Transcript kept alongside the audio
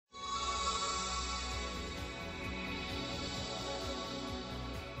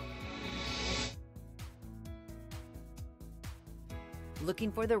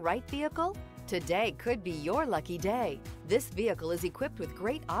Looking for the right vehicle? Today could be your lucky day. This vehicle is equipped with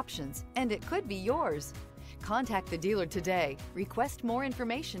great options, and it could be yours. Contact the dealer today, request more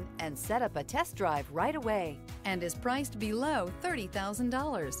information, and set up a test drive right away. And is priced below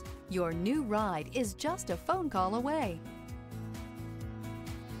 $30,000. Your new ride is just a phone call away.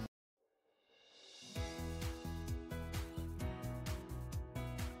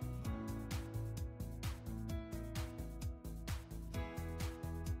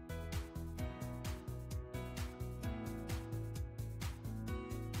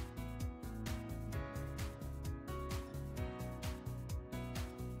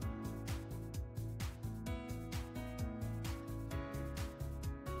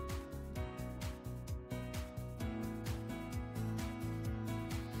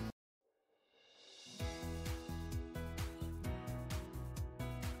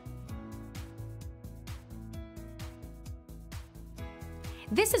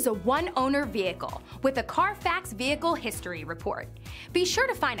 This is a one-owner vehicle with a Carfax Vehicle History Report. Be sure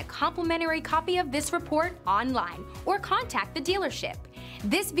to find a complimentary copy of this report online or contact the dealership.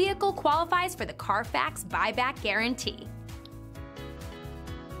 This vehicle qualifies for the Carfax Buyback Guarantee.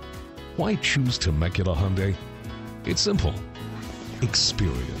 Why choose Temecula Hyundai? It's simple.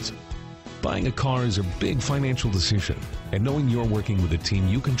 Experience. Buying a car is a big financial decision, and knowing you're working with a team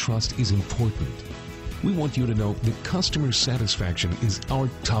you can trust is important. We want you to know that customer satisfaction is our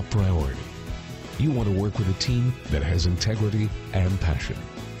top priority. You want to work with a team that has integrity and passion.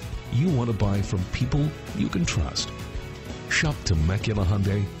 You want to buy from people you can trust. Shop Temecula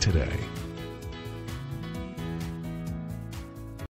Hyundai today.